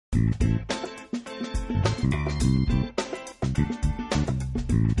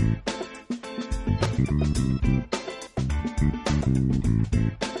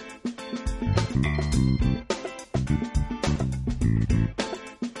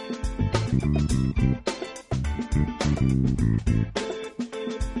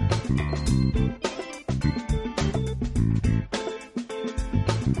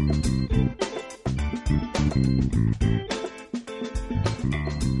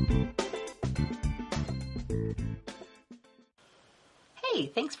Hey,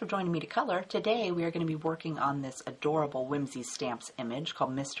 thanks for joining me to color. Today we are going to be working on this adorable Whimsy Stamps image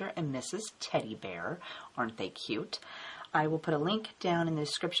called Mr. and Mrs. Teddy Bear. Aren't they cute? I will put a link down in the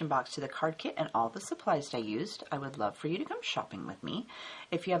description box to the card kit and all the supplies I used. I would love for you to come shopping with me.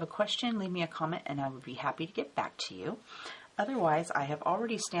 If you have a question, leave me a comment and I would be happy to get back to you. Otherwise, I have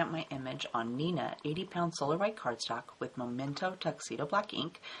already stamped my image on Nina 80-pound Solar White cardstock with Memento Tuxedo Black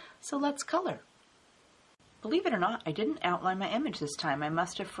ink, so let's color. Believe it or not, I didn't outline my image this time. I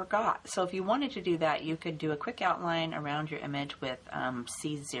must have forgot. So if you wanted to do that, you could do a quick outline around your image with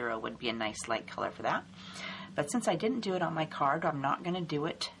C0 would be a nice light color for that. But since I didn't do it on my card, I'm not going to do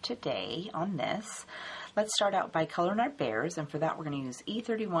it today on this. Let's start out by coloring our bears, and for that we're going to use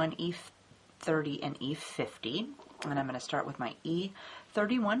E31, E30, and E50. And I'm going to start with my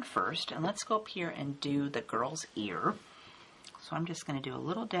E31 first, and let's go up here and do the girl's ear. So I'm just going to do a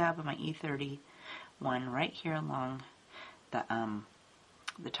little dab of my E30 one right here along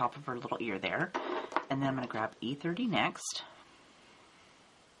the top of her little ear there, and then I'm going to grab E30 next,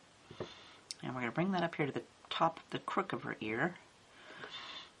 and we're going to bring that up here to the top of the crook of her ear,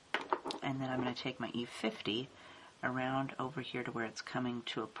 and then I'm going to take my E50 around over here to where it's coming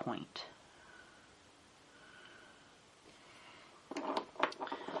to a point.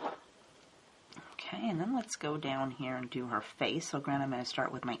 Okay, and then let's go down here and do her face. So granted, I'm going to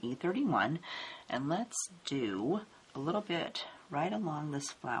start with my E31, and let's do a little bit right along this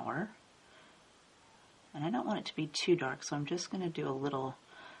flower. And I don't want it to be too dark, so I'm just going to do a little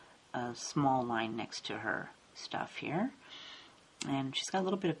small line next to her stuff here. And she's got a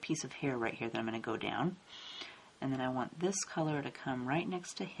little bit of piece of hair right here that I'm going to go down. And then I want this color to come right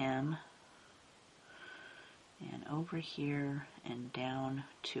next to him, and over here and down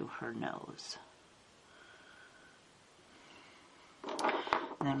to her nose.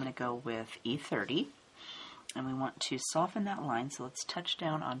 And then I'm going to go with E30, and we want to soften that line, so let's touch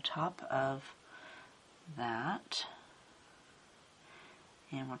down on top of that,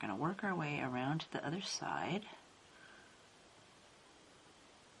 and we're going to work our way around to the other side.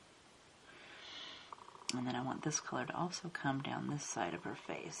 And then I want this color to also come down this side of her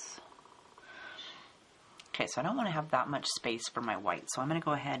face. Okay, so I don't want to have that much space for my white, so I'm going to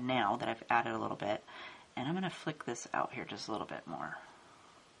go ahead now that I've added a little bit, and I'm going to flick this out here just a little bit more.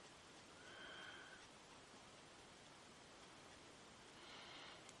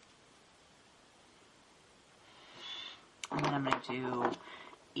 And then I'm going to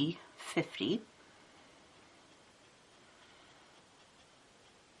do E50.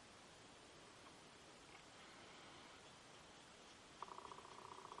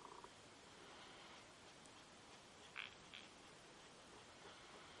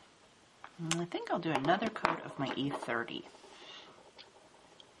 And I think I'll do another coat of my E30.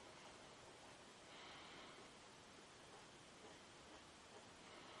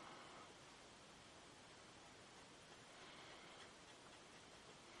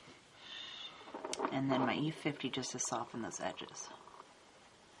 And then my E50 just to soften those edges.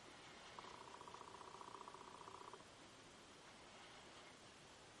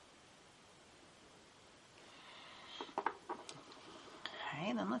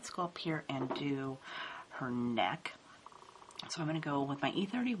 Okay, then let's go up here and do her neck. So I'm going to go with my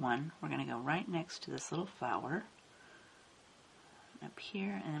E31. We're going to go right next to this little flower. Up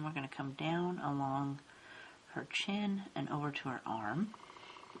here, and then we're going to come down along her chin and over to her arm.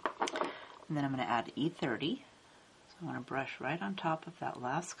 And then I'm going to add E30. So I'm going to brush right on top of that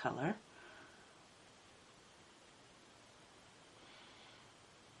last color.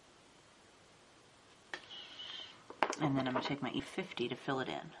 And then I'm going to take my E50 to fill it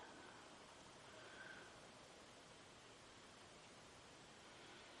in.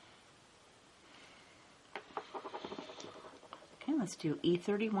 Okay, let's do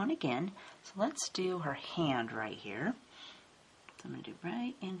E31 again. So let's do her hand right here. So I'm going to do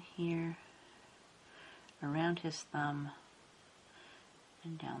right in here, around his thumb,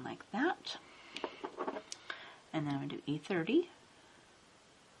 and down like that. And then I'm going to do E30.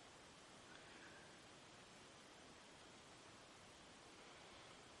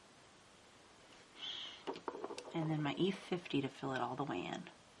 And then my E50 to fill it all the way in.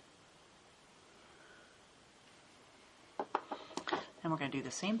 And we're going to do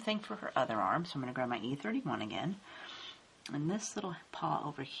the same thing for her other arm. So I'm going to grab my E31 again. And this little paw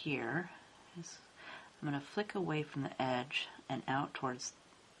over here is, I'm going to flick away from the edge and out towards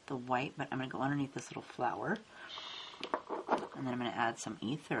the white, but I'm going to go underneath this little flower. And then I'm going to add some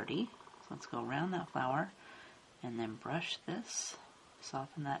E30. So let's go around that flower and then brush this,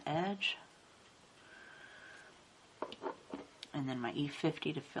 soften that edge. And then my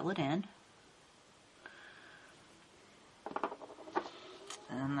E50 to fill it in.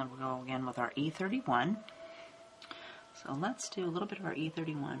 And then we'll go again with our E31. So let's do a little bit of our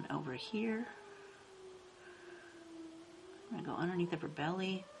E31 over here. I'm going to go underneath of her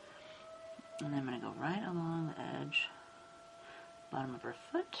belly. And then I'm going to go right along the edge, bottom of her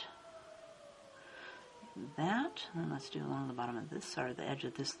foot. That. And then let's do along the bottom of this, or the edge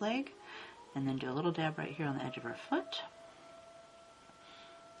of this leg. And then do a little dab right here on the edge of her foot.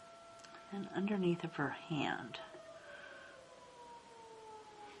 And underneath of her hand.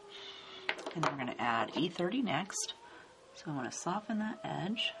 And then we're going to add E30 next. So I want to soften that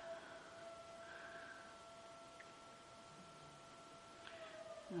edge.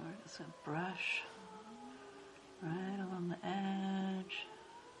 And we're just going to brush right along the edge.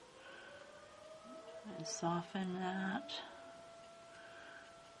 And soften that.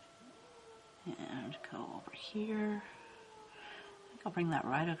 And go over here. I think I'll bring that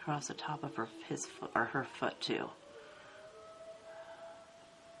right across the top of his foot, or her foot too.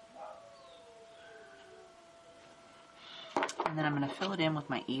 And then I'm going to fill it in with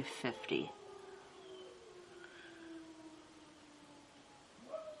my E50.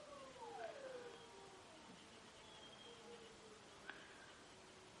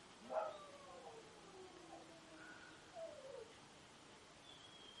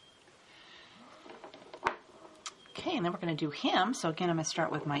 Okay, and then we're going to do him. So again, I'm going to start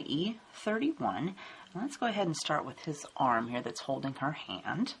with my E31. And let's go ahead and start with his arm here that's holding her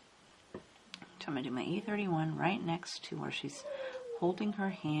hand. So I'm going to do my E31 right next to where she's holding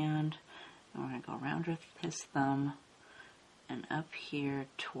her hand. And we're going to go around with his thumb and up here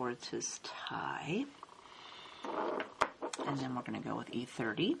towards his tie. And then we're going to go with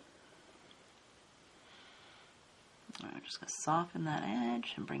E30. We're just going to soften that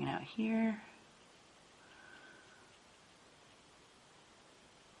edge and bring it out here.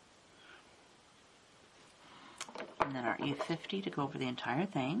 And then our E50 to go over the entire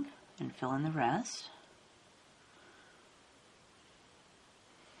thing and fill in the rest.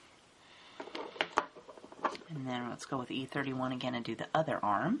 And then let's go with E31 again and do the other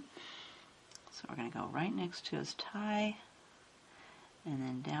arm. So we're going to go right next to his tie and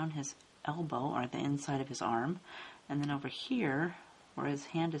then down his elbow, or the inside of his arm. And then over here, where his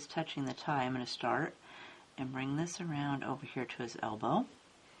hand is touching the tie, I'm going to start and bring this around over here to his elbow.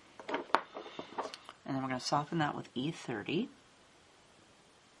 And then we're going to soften that with E30.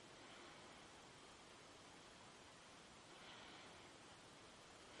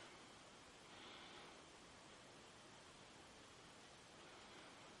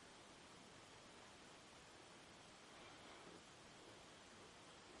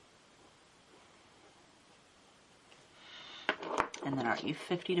 And then our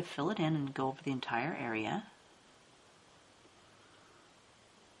E50 to fill it in and go over the entire area.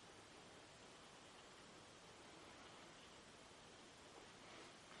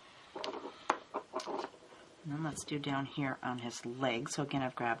 And then let's do down here on his leg. So again,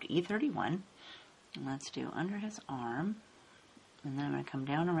 I've grabbed E31. And let's do under his arm. And then I'm going to come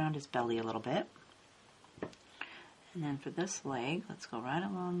down around his belly a little bit. And then for this leg, let's go right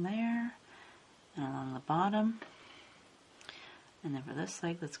along there and along the bottom. And then for this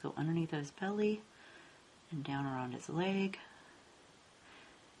leg, let's go underneath his belly and down around his leg.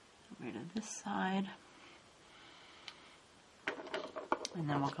 Over to this side. And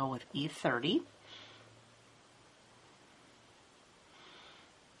then we'll go with E30.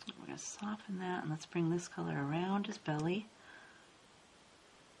 We're going to soften that, and let's bring this color around his belly.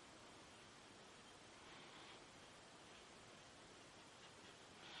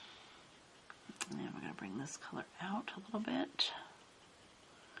 And we're going to bring this color out a little bit.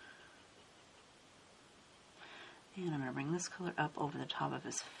 And I'm going to bring this color up over the top of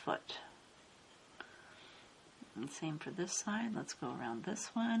his foot. And same for this side. Let's go around this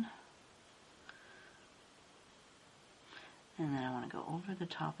one. And then I want to go over the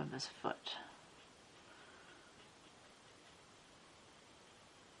top of his foot.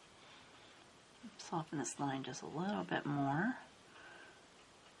 Soften this line just a little bit more.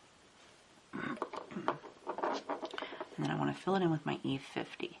 And then I want to fill it in with my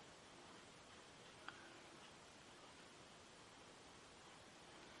E50.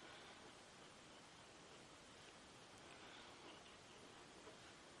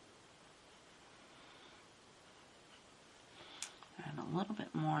 a little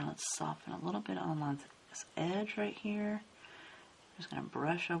bit more. Let's soften a little bit on this edge right here. I'm just going to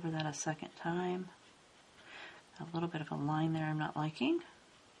brush over that a second time. A little bit of a line there I'm not liking.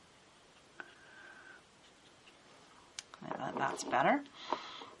 That's better.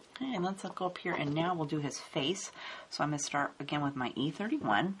 Okay, and let's go up here, and now we'll do his face. So I'm going to start again with my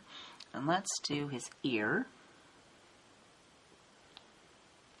E31, and let's do his ear.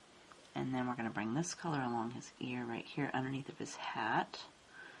 And then we're going to bring this color along his ear right here underneath of his hat.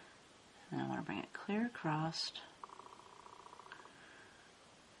 And I want to bring it clear across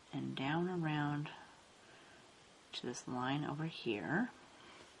and down around to this line over here,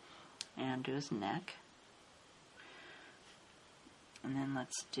 and do his neck. And then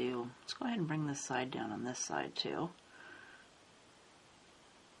let's go ahead and bring this side down on this side too.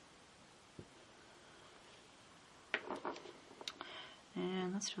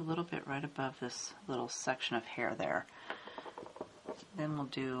 And let's do a little bit right above this little section of hair there. Then we'll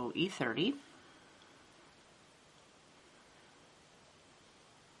do E30.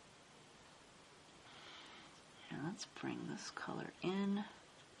 And let's bring this color in.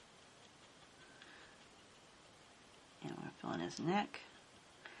 And we're filling his neck.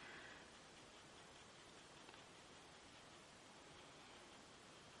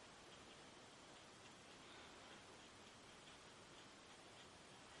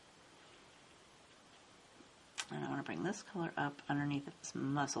 And I want to bring this color up underneath this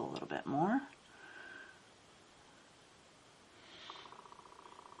muzzle a little bit more.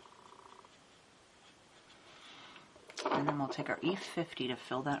 And then we'll take our E50 to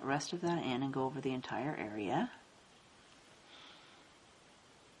fill that rest of that in and go over the entire area.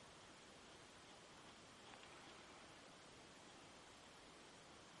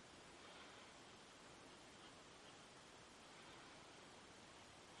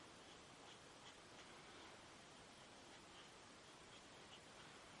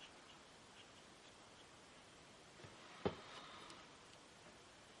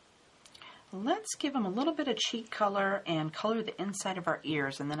 Let's give them a little bit of cheek color and color the inside of our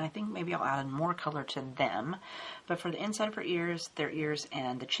ears, and then I think maybe I'll add more color to them. But for the inside of our ears, their ears,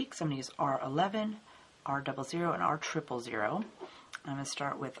 and the cheeks, I'm going to use R11, R00, and R000. I'm going to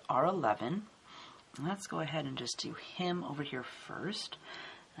start with R11. Let's go ahead and just do him over here first.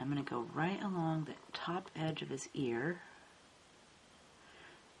 I'm going to go right along the top edge of his ear,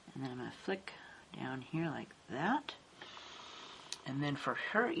 and then I'm going to flick down here like that. And then for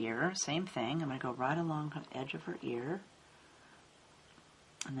her ear, same thing. I'm going to go right along the edge of her ear.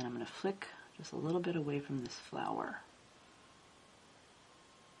 And then I'm going to flick just a little bit away from this flower.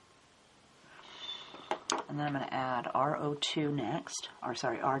 And then I'm going to add R02 next, or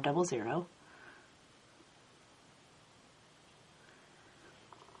sorry, R00.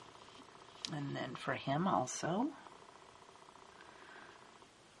 And then for him also.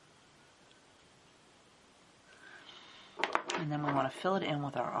 And then we want to fill it in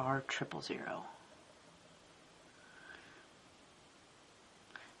with our R000. And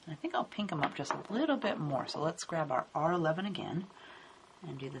I think I'll pink them up just a little bit more. So let's grab our R11 again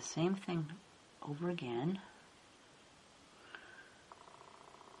and do the same thing over again.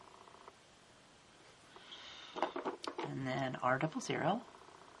 And then R00.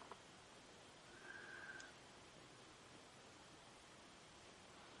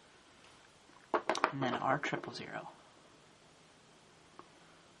 And then R000.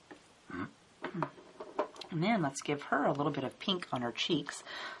 And then let's give her a little bit of pink on her cheeks.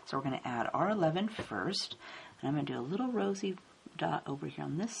 So we're going to add R11 first. And I'm going to do a little rosy dot over here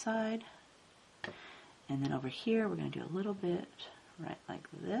on this side. And then over here we're going to do a little bit right like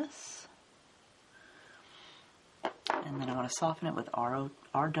this. And then I want to soften it with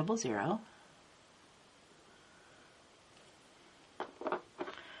R00.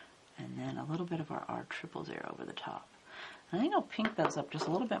 And then a little bit of our R000 over the top. I think I'll pink those up just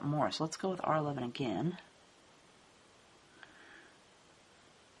a little bit more. So let's go with R11 again.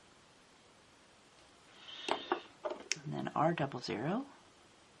 And then R00.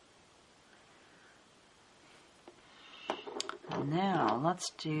 And now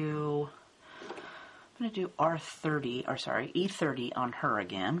let's do, I'm going to do R30, or sorry, E30 on her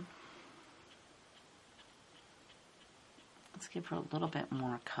again. Let's give her a little bit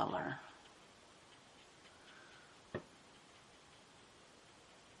more color.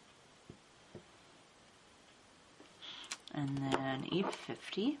 And then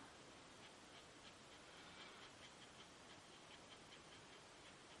E50.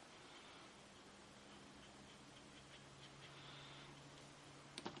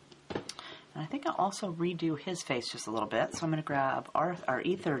 And I think I'll also redo his face just a little bit. So I'm going to grab our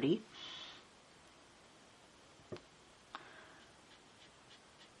E30.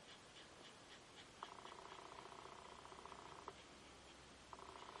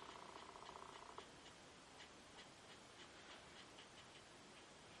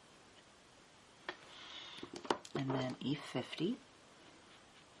 then E50.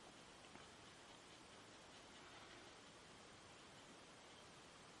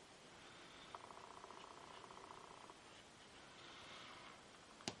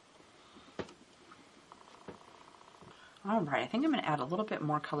 Alright, I think I'm going to add a little bit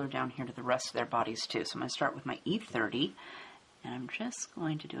more color down here to the rest of their bodies too. So I'm going to start with my E30, and I'm just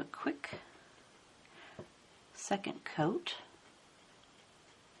going to do a quick second coat.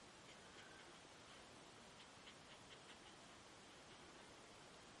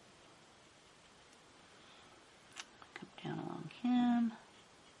 Come down along him.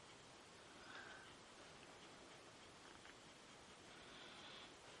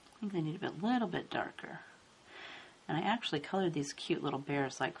 I think they need to be a little bit darker. And I actually colored these cute little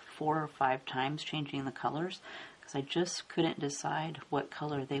bears like 4 or 5 times, changing the colors, because I just couldn't decide what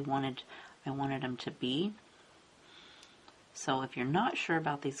color I wanted them to be. So if you're not sure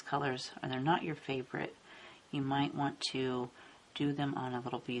about these colors, or they're not your favorite, you might want to do them on a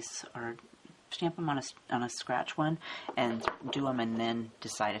little piece, or stamp them on a scratch one, and do them, and then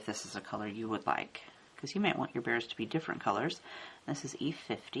decide if this is a color you would like. Because you might want your bears to be different colors. This is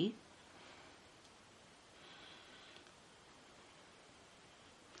E50.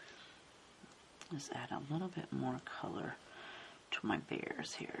 Just add a little bit more color to my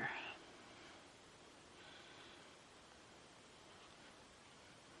bears here.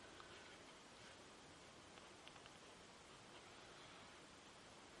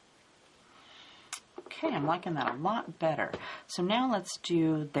 Okay, I'm liking that a lot better. So now let's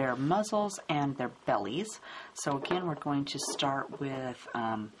do their muzzles and their bellies. So again, we're going to start with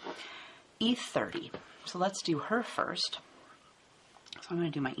E30. So let's do her first. So I'm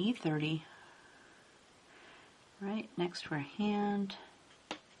going to do my E30 right next to her hand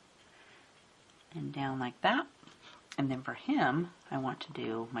and down like that. And then for him, I want to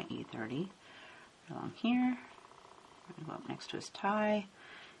do my E30 along here. We're going to go up next to his tie,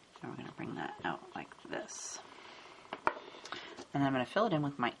 and we're going to bring that out like this. And then I'm going to fill it in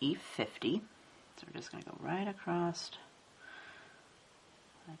with my E50. So we're just going to go right across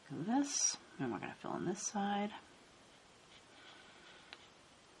like this, and we're going to fill in this side.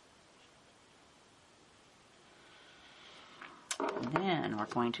 And then we're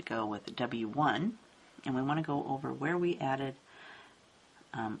going to go with W1, and we want to go over where we added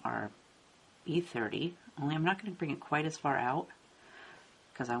our E30, only I'm not going to bring it quite as far out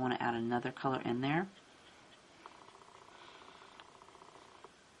because I want to add another color in there.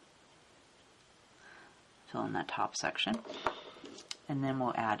 Fill in that top section, and then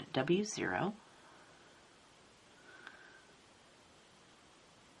we'll add W0.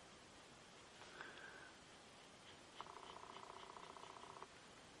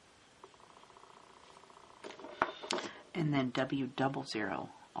 And then W00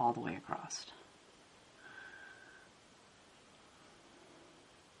 all the way across.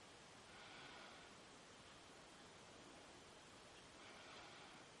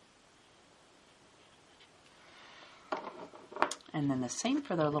 And then the same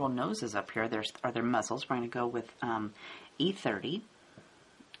for their little noses up here. Are their muzzles. We're going to go with E30.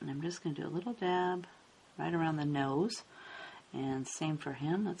 And I'm just going to do a little dab right around the nose. And same for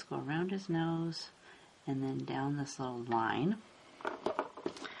him. Let's go around his nose and then down this little line.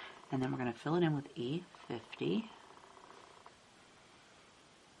 And then we're going to fill it in with E50.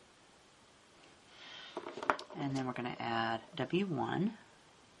 And then we're going to add W1.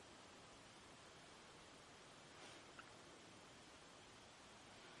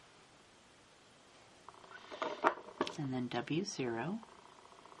 And then W0.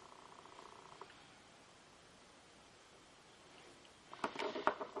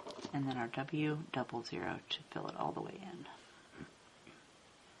 And then our W00 to fill it all the way in.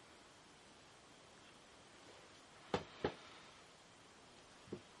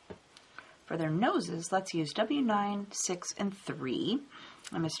 For their noses, let's use W9, 6, and 3.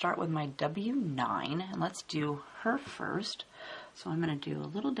 I'm going to start with my W9, and let's do her first. So I'm going to do a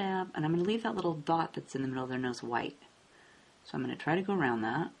little dab, and I'm going to leave that little dot that's in the middle of their nose white. So I'm going to try to go around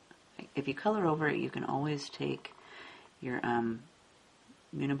that. If you color over it, you can always take your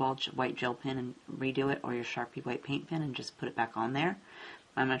Uniball white gel pen and redo it, or your Sharpie white paint pen and just put it back on there.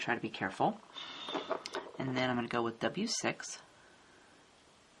 I'm going to try to be careful. And then I'm going to go with W6.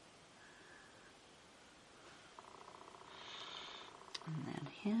 And then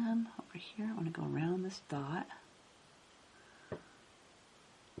him over here, I want to go around this dot.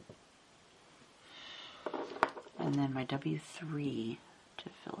 And then my W3 to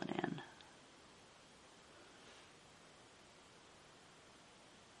fill it in.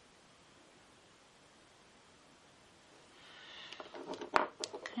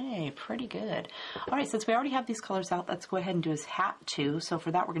 Okay, Okay, pretty good. All right, since we already have these colors out, let's go ahead and do his hat too. So for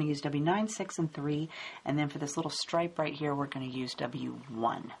that, we're going to use W9, 6, and 3. And then for this little stripe right here, we're going to use W1.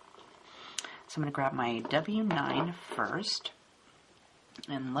 So I'm going to grab my W9 first.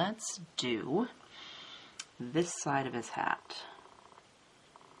 And let's do this side of his hat.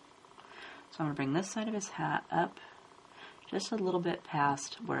 So I'm going to bring this side of his hat up just a little bit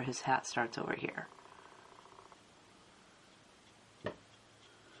past where his hat starts over here.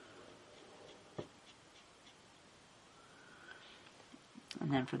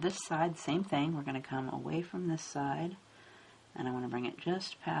 And then for this side, same thing. We're going to come away from this side, and I want to bring it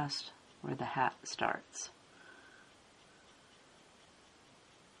just past where the hat starts.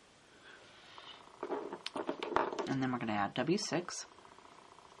 And then we're going to add W6.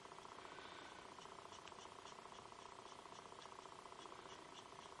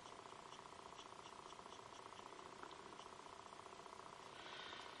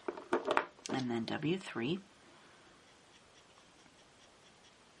 And then W3.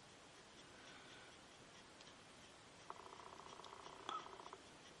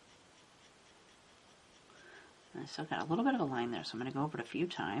 I still got a little bit of a line there, so I'm going to go over it a few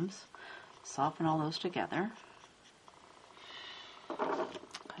times, soften all those together.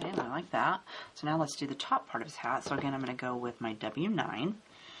 Okay, I like that. So now let's do the top part of his hat. So again, I'm going to go with my W9,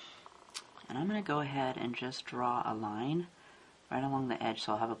 and I'm going to go ahead and just draw a line right along the edge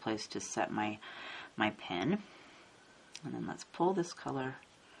so I'll have a place to set my pen. And then let's pull this color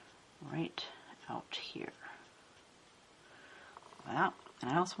right out here. Like that.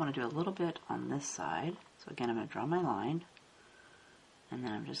 And I also want to do a little bit on this side. So again, I'm going to draw my line, and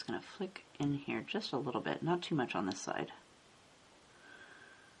then I'm just going to flick in here just a little bit, not too much on this side.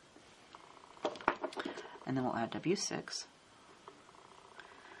 And then we'll add W6.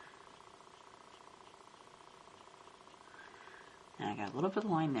 And I got a little bit of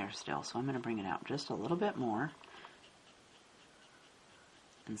line there still, so I'm going to bring it out just a little bit more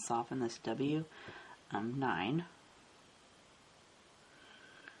and soften this W9.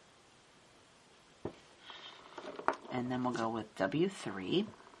 And then we'll go with W3.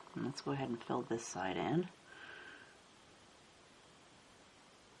 And let's go ahead and fill this side in.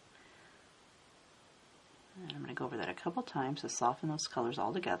 And I'm going to go over that a couple times to soften those colors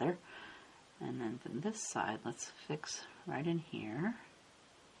all together. And then from this side, let's fix right in here.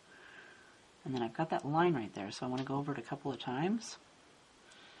 And then I've got that line right there, so I want to go over it a couple of times.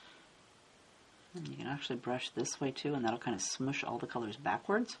 And you can actually brush this way too, and that'll kind of smush all the colors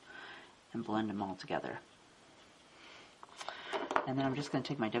backwards and blend them all together. And then I'm just going to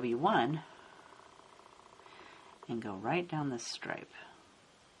take my W1 and go right down this stripe.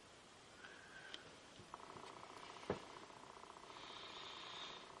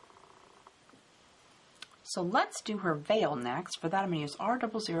 So let's do her veil next. For that, I'm going to use R00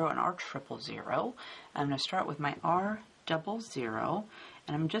 and R000. I'm going to start with my R00,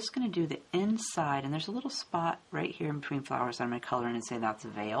 and I'm just going to do the inside, and there's a little spot right here in between flowers that I'm going to color in and say that's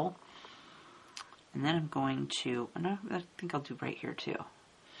veil. And then I'm going to, and I think I'll do right here too.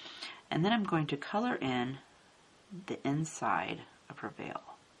 And then I'm going to color in the inside of her veil.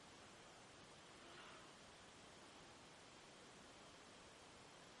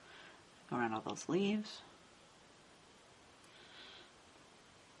 Go around all those leaves.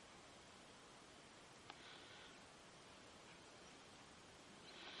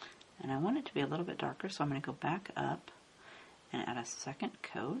 And I want it to be a little bit darker, so I'm going to go back up and add a second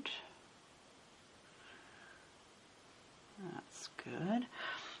coat. That's good.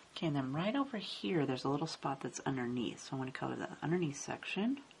 Okay, and then right over here, there's a little spot that's underneath. So I want to color the underneath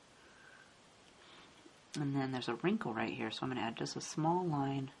section. And then there's a wrinkle right here, so I'm going to add just a small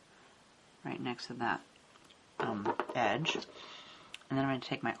line right next to that edge. And then I'm going to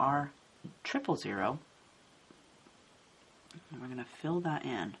take my R000, and we're going to fill that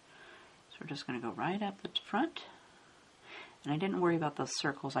in. So we're just going to go right up the front. And I didn't worry about those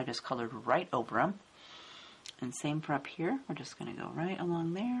circles, I just colored right over them. And same for up here, we're just going to go right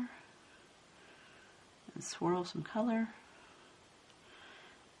along there and swirl some color.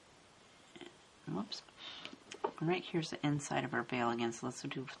 And whoops. And right here's the inside of our veil again, so let's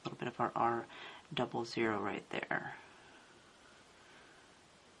do a little bit of our R00 right there.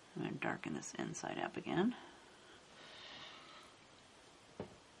 I'm going to darken this inside up again.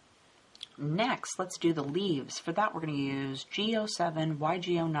 Next, let's do the leaves. For that, we're going to use G07,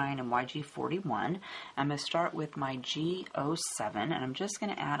 YG09, and YG41. I'm going to start with my G07, and I'm just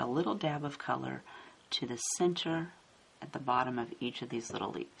going to add a little dab of color to the center at the bottom of each of these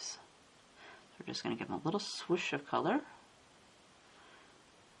little leaves. So we're just going to give them a little swoosh of color.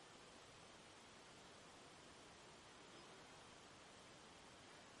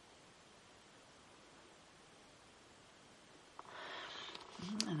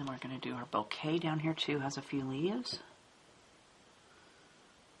 we're going to do her bouquet down here too, has a few leaves.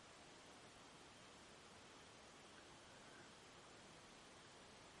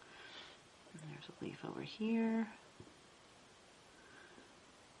 And there's a leaf over here.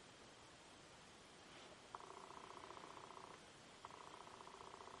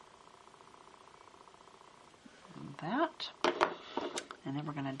 And that. And then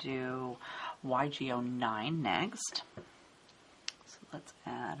we're going to do YG09 next. So let's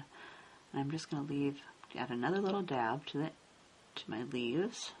add, and I'm just going to add another little dab to my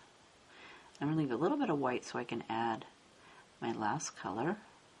leaves. I'm going to leave a little bit of white so I can add my last color.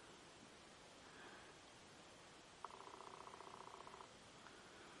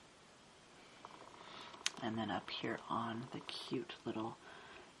 And then up here on the cute little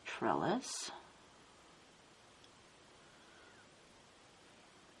trellis.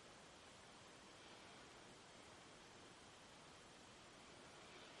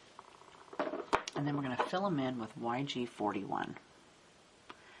 And then we're going to fill them in with YG41.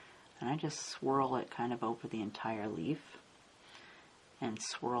 And I just swirl it kind of over the entire leaf and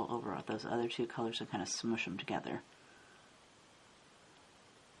swirl over those other two colors and kind of smush them together.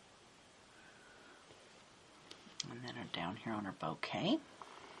 And then down here on her bouquet.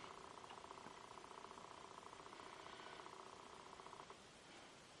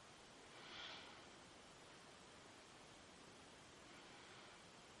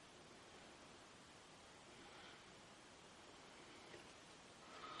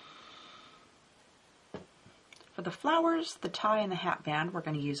 For the flowers, the tie, and the hat band, we're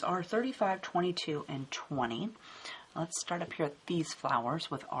going to use R35, 22, and 20. Let's start up here with these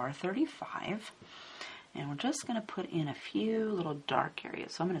flowers with R35. And we're just going to put in a few little dark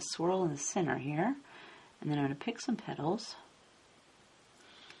areas. So I'm going to swirl in the center here, and then I'm going to pick some petals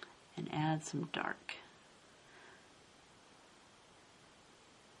and add some dark.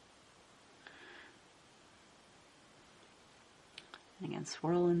 And again,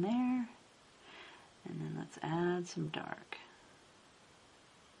 swirl in there. And then let's add some dark.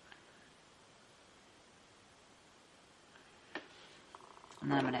 And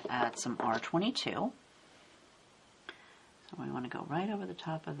then I'm going to add some R22. So we want to go right over the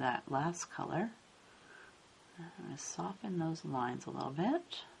top of that last color. I'm going to soften those lines a little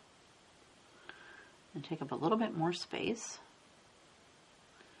bit. And take up a little bit more space.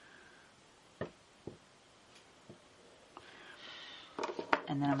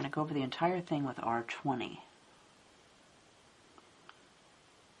 And then I'm going to go over the entire thing with R20.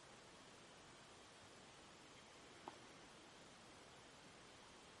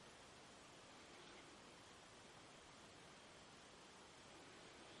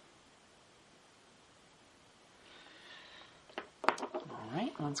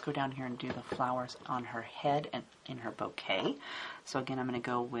 Alright, let's go down here and do the flowers on her head and in her bouquet. So again, I'm going to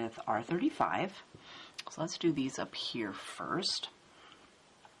go with R35. So let's do these up here first.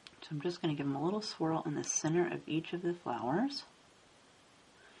 So I'm just going to give them a little swirl in the center of each of the flowers.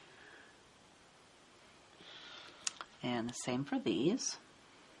 And the same for these.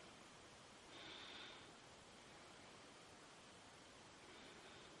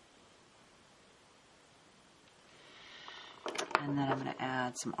 And then I'm going to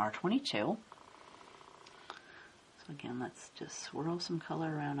add some R22. So again, let's just swirl some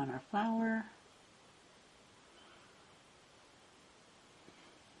color around on our flower.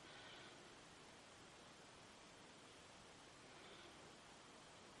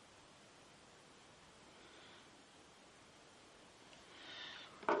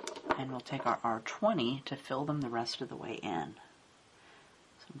 And we'll take our R20 to fill them the rest of the way in.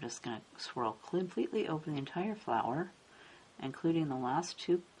 So I'm just going to swirl completely over the entire flower, including the last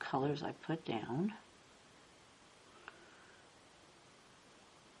two colors I put down.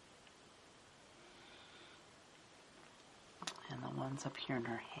 And the ones up here in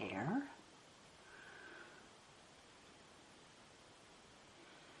her hair.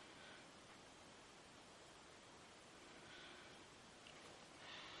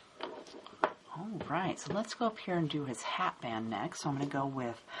 Alright, so let's go up here and do his hat band next. So I'm going to go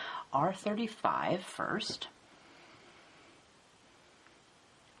with R35 first.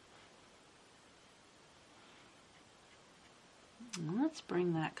 And let's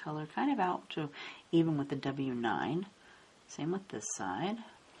bring that color kind of out to even with the W9. Same with this side.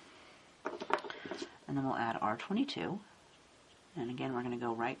 And then we'll add R22. And again, we're going to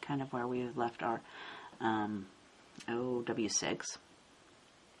go right kind of where we left our W6.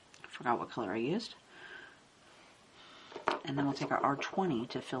 Forgot what color I used. And then we'll take our R20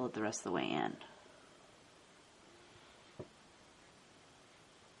 to fill it the rest of the way in.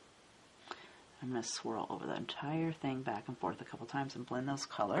 I'm going to swirl over the entire thing back and forth a couple times and blend those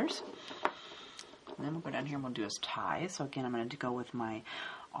colors. And then we'll go down here and we'll do his tie. So again, I'm going to go with my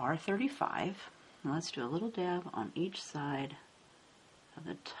R35. Now let's do a little dab on each side of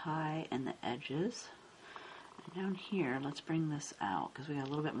the tie and the edges. And down here, let's bring this out because we got a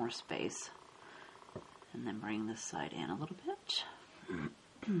little bit more space. And then bring this side in a little bit.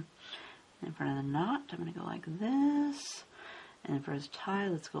 In front of the knot, I'm going to go like this. And for his tie,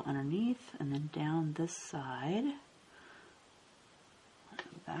 let's go underneath and then down this side.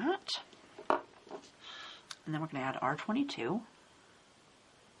 Like that. And then we're going to add R22. So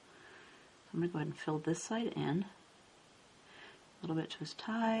I'm going to go ahead and fill this side in. A little bit to his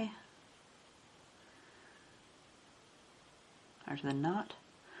tie. Or to the knot.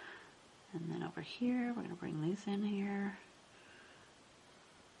 And then over here, we're going to bring these in here.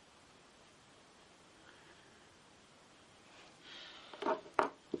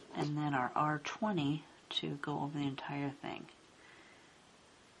 And then our R20 to go over the entire thing.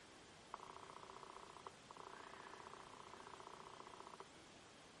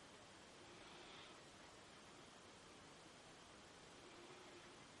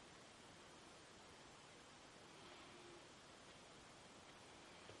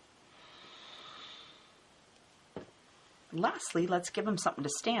 Lastly, let's give them something to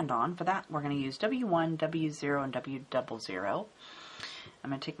stand on. For that, we're going to use W1, W0, and W00. I'm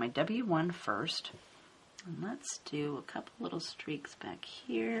going to take my W1 first, and let's do a couple little streaks back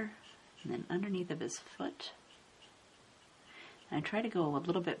here, and then underneath of his foot. And I try to go a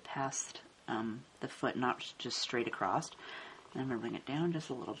little bit past the foot, not just straight across. And I'm going to bring it down just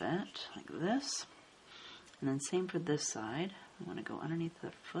a little bit, like this. And then same for this side. I want to go underneath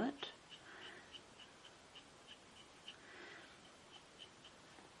the foot.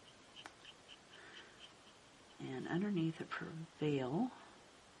 And underneath the veil.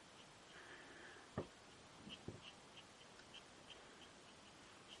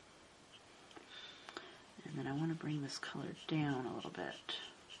 And then I want to bring this color down a little bit.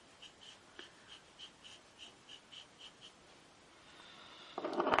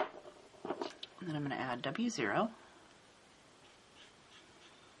 And then I'm going to add W0.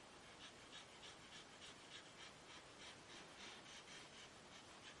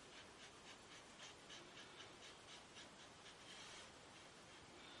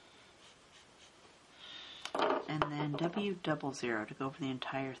 And then W00 to go over the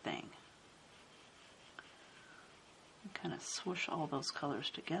entire thing. And kind of swoosh all those colors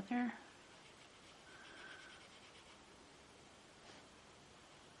together.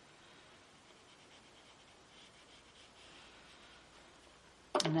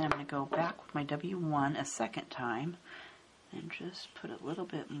 And then I'm going to go back with my W1 a second time and just put a little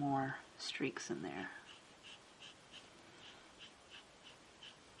bit more streaks in there.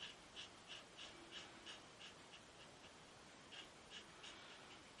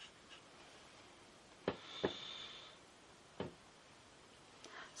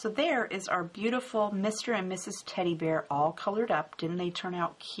 So there is our beautiful Mr. and Mrs. Teddy Bear all colored up. Didn't they turn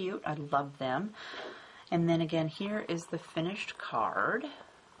out cute? I love them. And then again, here is the finished card.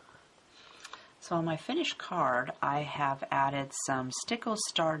 So on my finished card, I have added some Stickles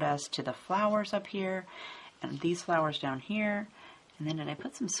Stardust to the flowers up here, and these flowers down here. And then did I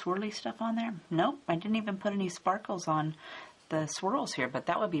put some swirly stuff on there? Nope, I didn't even put any sparkles on the swirls here, but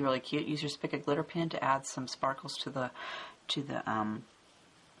that would be really cute. Use your Spic a glitter pen to add some sparkles to the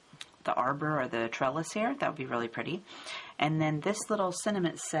arbor or the trellis here. That would be really pretty. And then this little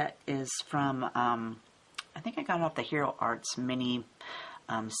sentiment set is from, I think I got it off the Hero Arts mini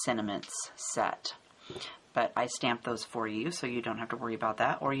sentiments set. But I stamped those for you, so you don't have to worry about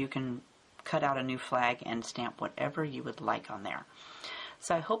that. Or you can cut out a new flag and stamp whatever you would like on there.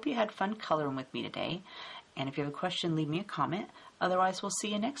 So I hope you had fun coloring with me today. And if you have a question, leave me a comment. Otherwise, we'll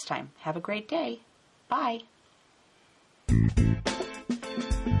see you next time. Have a great day. Bye.